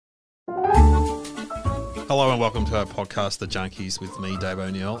Hello and welcome to our podcast, The Junkees, with me, Dave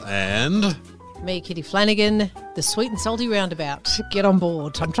O'Neill, and... Me, Kitty Flanagan, the sweet and salty roundabout. Get on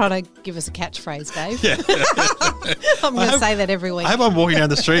board. I'm trying to give us a catchphrase, Dave. Yeah. I'm going to say that every week. I hope I'm walking down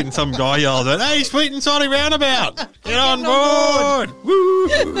the street and some guy yells out, "Hey, sweet and salty roundabout, get on board!"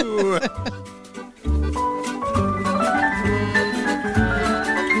 Woo!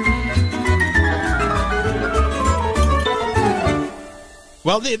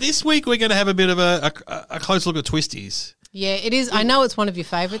 Well, this week we're going to have a bit of a close look at Twisties. Yeah, it is. I know it's one of your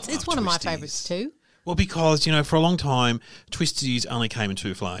favourites. It's one of my Twisties. favourites too. Well, because, for a long time, Twisties only came in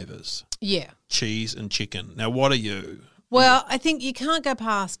two flavours. Yeah. Cheese and chicken. Now, what are you? Well, I think you can't go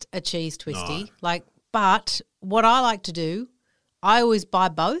past a cheese twisty. No. But what I like to do, I always buy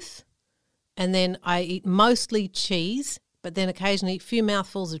both, and then I eat mostly cheese, but then occasionally eat a few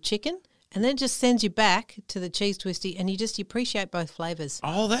mouthfuls of chicken. And then it just sends you back to the cheese twisty, and you appreciate both flavours.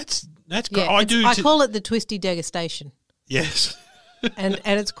 Oh, that's good. Yeah, I call it the twisty degustation. Yes. and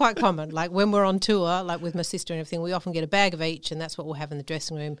it's quite common. Like when we're on tour, like with my sister and everything, we often get a bag of each, and that's what we'll have in the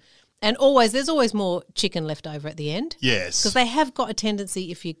dressing room. And there's always more chicken left over at the end. Yes. Because they have got a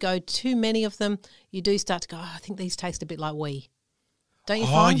tendency, if you go too many of them, you do start to go, I think these taste a bit like wee. Don't you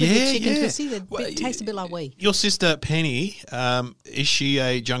find with the chicken twisty, they taste a bit like wee? Your sister Penny, is she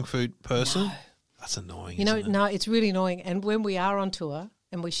a junk food person? No. That's annoying. No, it's really annoying. And when we are on tour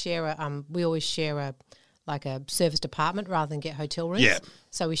and we always share a serviced apartment rather than get hotel rooms. Yeah.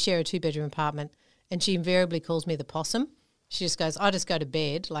 So we share a 2-bedroom apartment, and she invariably calls me the possum. She just goes, I just go to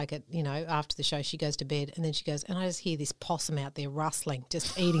bed, after the show she goes to bed, and then she goes, and I just hear this possum out there rustling,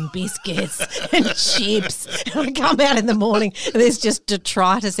 just eating biscuits and chips. And I come out in the morning and there's just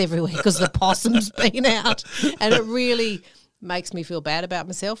detritus everywhere because the possum's been out. And it really makes me feel bad about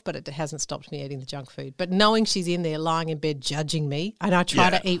myself, but it hasn't stopped me eating the junk food. But knowing she's in there lying in bed judging me, and I try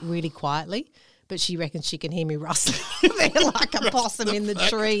to eat really quietly, but she reckons she can hear me rustling there like a possum in the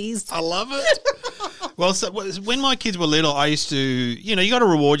trees. I love it. Well, so when my kids were little, I used to, you got to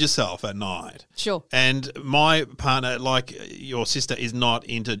reward yourself at night. Sure. And my partner, like your sister, is not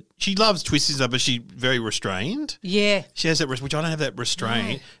into, she loves Twisties, but she's very restrained. Yeah. She has that, which I don't have that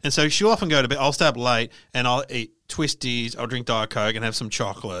restraint. No. And so she'll often go to bed, I'll stay up late and I'll eat Twisties, I'll drink Diet Coke and have some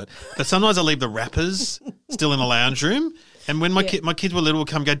chocolate. But sometimes I leave the wrappers still in the lounge room. And when my kids were little, we'll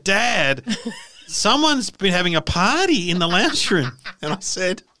come and go, Dad, someone's been having a party in the lounge room. And I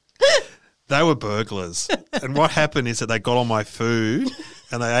said, they were burglars. And what happened is that they got all my food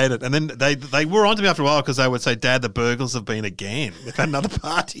and they ate it. And then they were on to me after a while because they would say, Dad, the burglars have been again. They've had another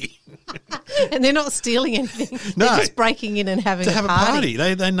party. And they're not stealing anything. No. They're just breaking in and having a party.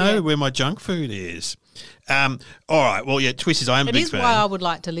 They know where my junk food is. All right. Well, yeah, Twisties, I am a big fan. It is why I would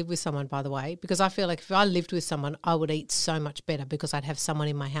like to live with someone, by the way, because I feel like if I lived with someone, I would eat so much better because I'd have someone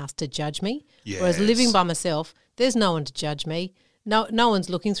in my house to judge me. Yes. Whereas living by myself, there's no one to judge me. No one's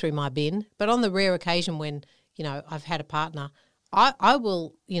looking through my bin. But on the rare occasion when, I've had a partner, I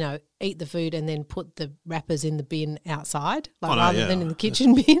will, eat the food and then put the wrappers in the bin outside, rather than in the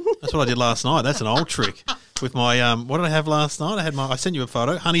kitchen bin. That's what I did last night. That's an old trick. With my, what did I have last night? I sent you a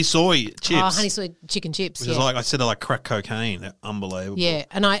photo, honey soy chips. Oh, honey soy chicken chips, which is like, I said, they're like crack cocaine. They're unbelievable. Yeah,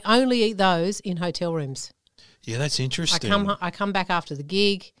 and I only eat those in hotel rooms. Yeah, that's interesting. I come back after the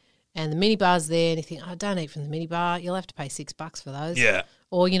gig and the minibar's there and you think, don't eat from the minibar. You'll have to pay $6 for those. Yeah.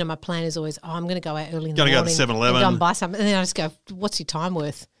 Or, my plan is always, I'm going to go out early in the morning. Got to go to 7-Eleven. Go and buy something. And then I just go, what's your time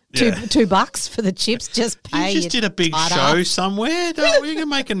worth? $2 for the chips? Just pay. You just did a big show somewhere. You're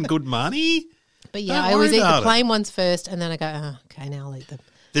making good money. But yeah, I always eat the plain ones first and then I go, okay, now I'll eat them.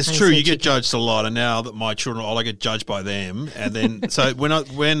 It's true. You get judged a lot, and now that my children are old, I get judged by them. And then, so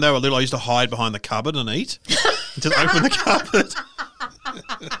when they were little, I used to hide behind the cupboard and eat. Just open the cupboard.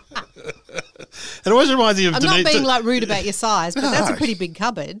 It always reminds me of I'm Denise. not being rude about your size, but that's a pretty big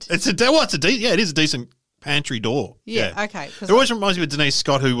cupboard. It is a decent pantry door. Yeah. Okay. It always reminds me of Denise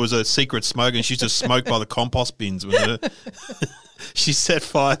Scott, who was a secret smoker, and she used to smoke by the compost bins with her. She set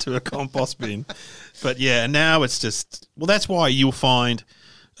fire to a compost bin. But yeah, and now it's just, that's why you'll find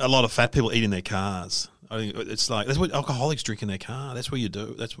a lot of fat people eat in their cars. I think it's like, that's what alcoholics drink in their car. That's what you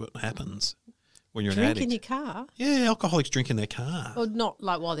do. That's what happens when you're an addict. Drink in your car? Yeah, alcoholics drink in their car. Or not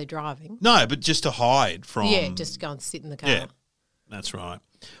like while they're driving? No, but just to hide from. Yeah, just to go and sit in the car. Yeah, that's right.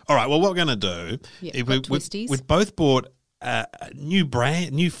 All right, well, what we're going to do is we've both bought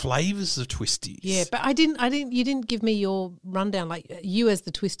new flavours of Twisties. Yeah, but you didn't give me your rundown, like you as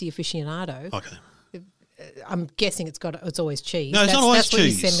the Twisty aficionado. Okay. I'm guessing it's always cheese. No, it's not always that's what you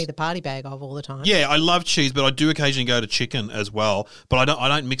cheese. send me the party bag of all the time. Yeah, I love cheese, but I do occasionally go to chicken as well. But I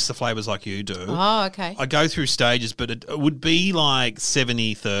don't mix the flavours like you do. Oh, okay. I go through stages, but it would be like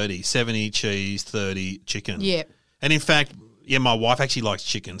 70-30, 70 cheese, 30 chicken. Yeah. And in fact, my wife actually likes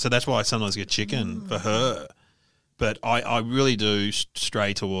chicken, so that's why I sometimes get chicken for her. But I really do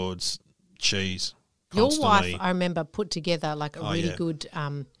stray towards cheese constantly. Your wife, I remember, put together like a really good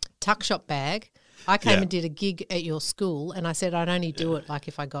tuck shop bag. I came and did a gig at your school, and I said I'd only do it like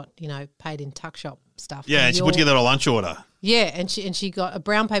if I got paid in tuck shop stuff. Yeah, and she put together a lunch order. Yeah, and she got a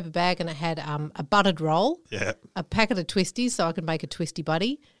brown paper bag, and it had a buttered roll, a packet of Twisties, so I could make a Twisty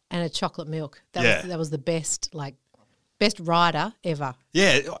buddy, and a chocolate milk. That was the best rider ever.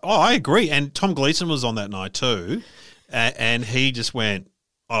 Yeah, I agree. And Tom Gleeson was on that night too, and he just went,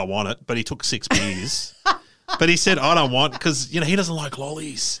 I don't want it, but he took 6 beers. But he said, I don't want, because he doesn't like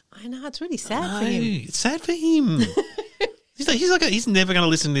lollies. I know, it's really sad for him. It's sad for him. he's never going to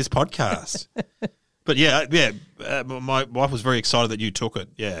listen to this podcast. But my wife was very excited that you took it.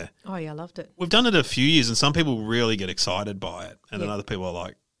 Yeah. Oh yeah, I loved it. We've done it a few years, and some people really get excited by it, and then other people are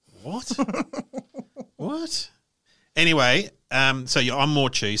like, "What? What?" Anyway, I'm more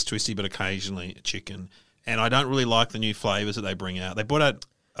cheese twisty, but occasionally chicken, and I don't really like the new flavors that they bring out. They brought out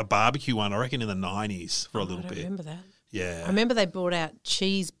a barbecue one, I reckon, in the 90s for a little bit. I remember that. Yeah. I remember they brought out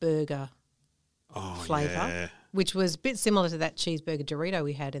cheeseburger flavour, which was a bit similar to that cheeseburger Dorito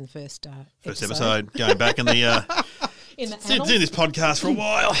we had in the first episode. Going back in the doing this podcast for a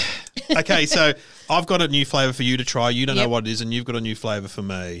while. Okay, so I've got a new flavour for you to try. You don't know what it is, and you've got a new flavour for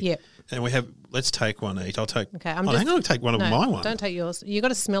me. Yep. And let's take one each. I'll take. Okay, hang on, I'll take one of my one. Don't take yours. You got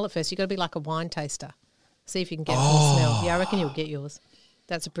to smell it first. You got to be like a wine taster. See if you can get the smell. Yeah, I reckon you'll get yours.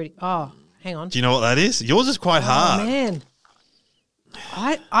 That's a pretty. Oh, hang on. Do you know what that is? Yours is quite hard. Oh man,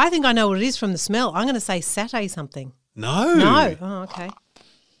 I think I know what it is from the smell. I'm going to say satay something. No. Oh, okay.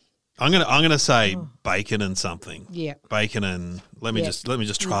 I'm gonna say bacon and something. Yeah. Bacon and let me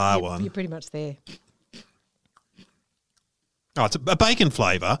just try one. You're pretty much there. Oh, it's a bacon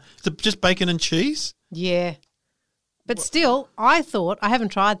flavour. Is it just bacon and cheese? Yeah. But still, I haven't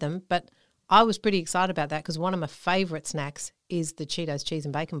tried them, but I was pretty excited about that because one of my favourite snacks is the Cheetos cheese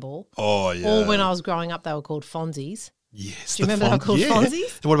and bacon ball. Oh, yeah. Or when I was growing up, they were called Fonzies. Yes. Do you remember they were called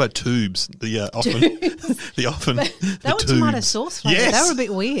Fonzies? And what about tubes? The often. They were tomato sauce flavour. Yes. They were a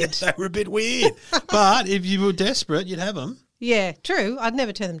bit weird. They were a bit weird. But if you were desperate, you'd have them. Yeah, true. I'd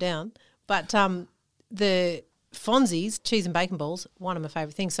never turn them down. But the Fonzies, cheese and bacon balls, one of my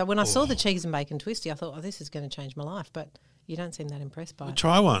favourite things. So when I saw the cheese and bacon twisty, I thought, this is going to change my life. But you don't seem that impressed by it.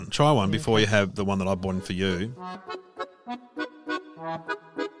 Try one before you have the one that I bought in for you.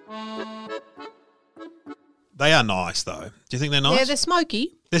 They are nice, though. Do you think they're nice? Yeah, they're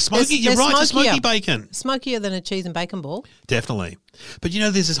smoky. They're smoky. You're right. It's smoky bacon. Smokier than a cheese and bacon ball. Definitely. But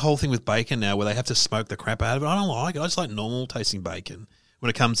there's this whole thing with bacon now where they have to smoke the crap out of it. I don't like it. I just like normal tasting bacon. When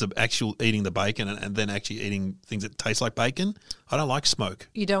it comes to actual eating the bacon and then actually eating things that taste like bacon, I don't like smoke.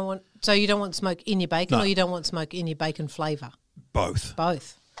 You don't want smoke in your bacon, or you don't want smoke in your bacon flavour? Both.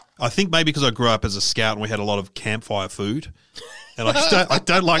 I think maybe because I grew up as a scout and we had a lot of campfire food, and I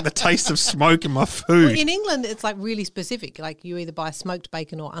don't like the taste of smoke in my food. Well, in England, it's like really specific. Like you either buy smoked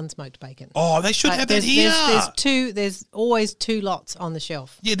bacon or unsmoked bacon. Oh, they should have that here. There's always 2 lots on the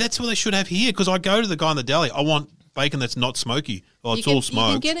shelf. Yeah, that's what they should have here. Because I go to the guy in the deli, I want bacon that's not smoky. Oh, it's all smoked.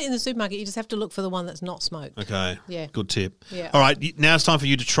 You can get it in the supermarket. You just have to look for the one that's not smoked. Okay. Yeah. Good tip. Yeah. All right. Now it's time for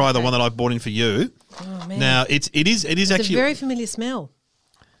you to try the one that I bought in for you. Oh man. Now it is it's actually a very familiar smell.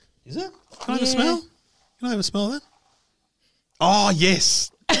 Is it? Can I have a smell? Can I have a smell of that? Oh yes.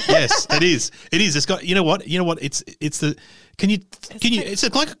 Yes, it is. It is. It's got. You know what? It's the. It's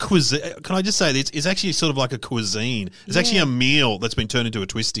like a cuisine. Can I just say this? It's actually sort of like a cuisine. It's actually a meal that's been turned into a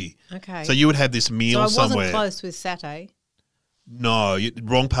twisty. Okay. So you would have this meal somewhere. So I wasn't close with satay. No,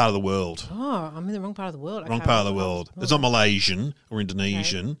 wrong part of the world. Oh, I'm in the wrong part of the world. Wrong part of the world. It's not Malaysian or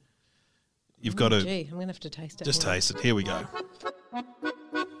Indonesian. Okay. You've got to. Gee, I'm going to have to taste it. Just taste it. Here we go.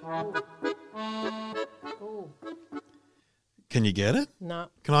 Ooh. Can you get it? No.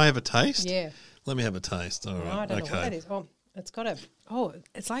 Can I have a taste? Yeah. Let me have a taste. All right. I don't know what that is. Oh,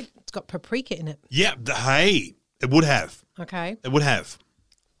 it's got paprika in it. Yeah. Hey, it would have. Okay. It would have.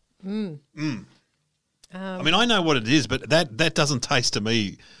 I mean, I know what it is, but that doesn't taste to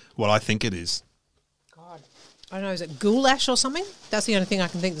me what I think it is. God. I don't know. Is it goulash or something? That's the only thing I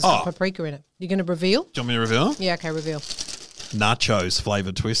can think that's got paprika in it. You're going to reveal? Do you want me to reveal? Yeah, okay, reveal. Nachos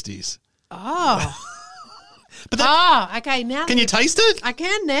flavoured twisties. Oh. But okay. Now can you taste it? I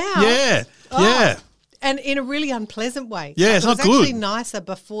can now. Yeah. Oh. Yeah. And in a really unpleasant way. Yeah, it's not It was actually good. nicer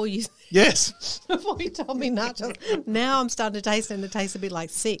before you Yes. before you told me nachos. Now I'm starting to taste it and it tastes a bit like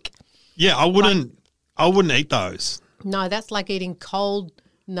sick. Yeah, I wouldn't eat those. No, that's like eating cold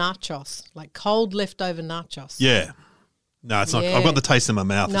nachos, like cold leftover nachos. Yeah. No, it's not. Yeah. I've got the taste in my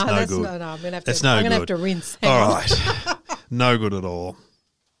mouth. No, it's no that's good. no. I'm gonna have to. It's no I'm gonna have good. to rinse. Hang All on. right. No good at all.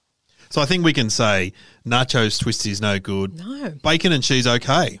 So I think we can say nachos, twisties, no good. No. Bacon and cheese,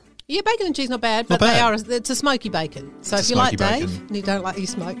 okay. Yeah, bacon and cheese not bad, Not but they bad. are. It's a smoky bacon. So It's if a you like smoky Dave bacon. and you don't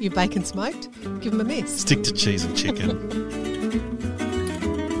like your bacon smoked, give him a miss. Stick to cheese and chicken.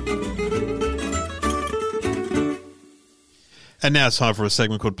 And now it's time for a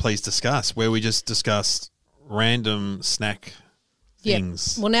segment called Please Discuss, where we just discuss random snack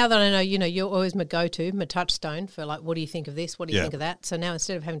things. Well, now that I know, you're always my go-to, my touchstone for like, what do you think of this? What do you Yeah. think of that? So now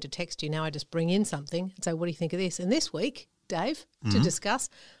instead of having to text you, now I just bring in something and say, what do you think of this? And this week, Dave, to Mm-hmm. discuss,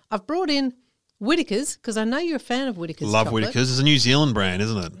 I've brought in Whittaker's because I know you're a fan of Whittaker's Love chocolate. Whittaker's. It's a New Zealand brand,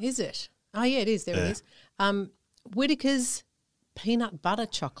 isn't it? Is it? Oh, yeah, it is. There Yeah. it is. Whittaker's peanut butter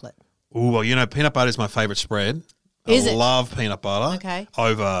chocolate. Oh, well, peanut butter is my favourite spread. Is I it? love peanut butter. Okay.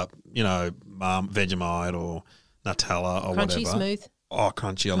 Over, Vegemite or Nutella or Crunchy, whatever. smooth. Oh,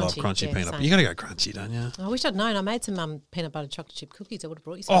 crunchy. I love Crunchy, crunchy yeah, peanut same. butter. You got to go crunchy, don't you? I wish I'd known. I made some peanut butter chocolate chip cookies. I would have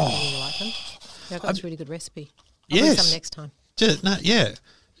brought you some. If you really like them. Yeah, I got this really good recipe. I'll bring Yes. some next time. Yeah.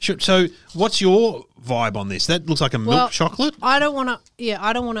 So what's your vibe on this? That looks like a milk chocolate. I don't want to. Yeah,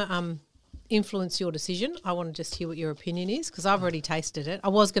 I don't want to influence your decision. I want to just hear what your opinion is because I've already tasted it. I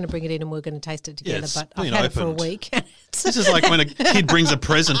was going to bring it in and we're going to taste it together, it's but I've been had it for a opened. week. This is like when a kid brings a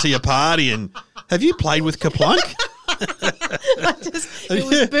present to your party and have you played with Kaplunk? It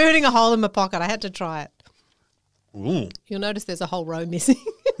was burning a hole in my pocket. I had to try it. Ooh. You'll notice there's a whole row missing.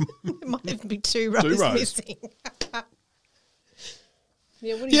 There might even be two rows rows. missing.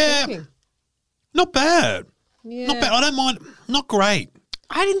 Yeah, what are you Yeah. thinking? Not bad. Yeah. Not bad. I don't mind. Not great.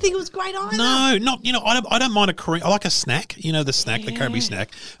 I didn't think it was great either. No, not I don't mind a cream. I like a snack. The snack, the Cadbury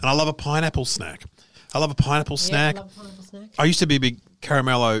snack, and I love a pineapple snack. I love a pineapple snack. I love pineapple snack. I used to be a big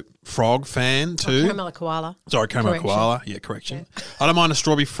Caramello Frog fan too. Caramel koala. Sorry, Caramel Correction. Koala. Yeah, correction. I don't mind a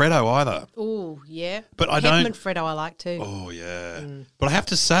strawberry Freddo either. Oh, yeah. But I don't- Peppermint Freddo I like too. Oh yeah, but I have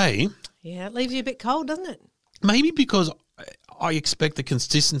to say, Yeah, it leaves you a bit cold, doesn't it? maybe because I expect the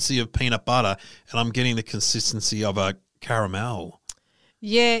consistency of peanut butter, and I'm getting the consistency of a caramel.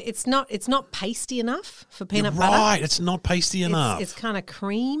 Yeah, it's not pasty enough for peanut You're butter. right, it's not pasty enough. It's kind of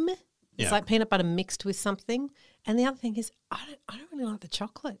cream. Yeah. It's like peanut butter mixed with something. And the other thing is, I don't really like the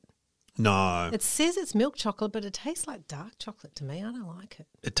chocolate. No, It says it's milk chocolate, but it tastes like dark chocolate to me. I don't like it.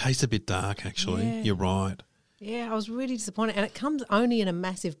 it tastes a bit dark actually. Yeah. You're right. Yeah, I was really disappointed. And it comes only in a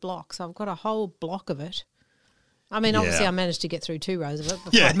massive block, so I've got a whole block of it. I mean, obviously Yeah. I managed to get through 2 rows of it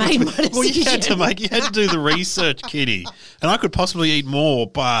before I made my decision. Well, you had to do the research, Kitty, and I could possibly eat more,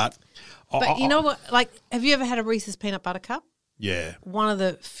 but But you know what? Like, have you ever had a Reese's peanut butter cup? yeah, One of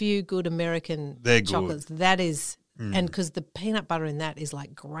the few good American They're good. chocolates. That is, and because the peanut butter in that is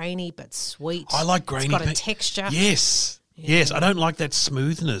like grainy but sweet. I like grainy. It's got a texture. Yes, yes. I don't like that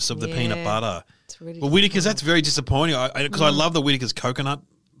smoothness of the peanut Yeah. butter. It's really Well, Whittaker's, that's very disappointing because I love the Whittaker's coconut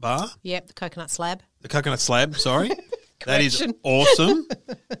bar, Yep, the coconut slab. the coconut slab. Sorry, that is Correction. awesome.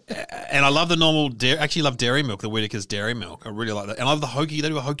 And I love the normal dairy. Actually, love dairy milk. The Whittaker's dairy milk. I really like that. And I love the hokey. They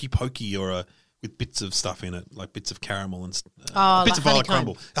do a hokey pokey with bits of stuff in it, like bits of caramel and bits like of violet honeycomb.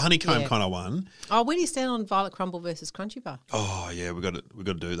 crumble. A honeycomb Yeah. kind of one. Oh, where do you stand on violet crumble versus crunchy bar? Oh yeah, we got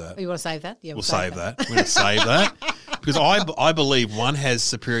to do that. Oh, you want to save that? Yeah, We'll save that. We're going to save that because I believe one has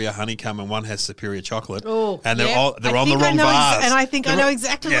superior honeycomb and one has superior chocolate. Oh, and they're yeah. they're I on the think I wrong know bars. and I think I They're know on-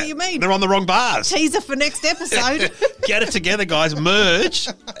 exactly yeah, what you mean. They're on the wrong bars. Teaser for next episode. Get it together, guys. Merge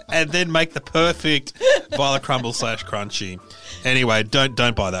and then make the perfect violet crumble / crunchy. Anyway,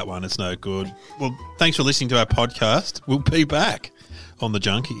 don't buy that one. It's no good. Well, thanks for listening to our podcast. We'll be back on the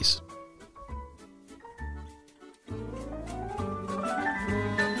Junkees.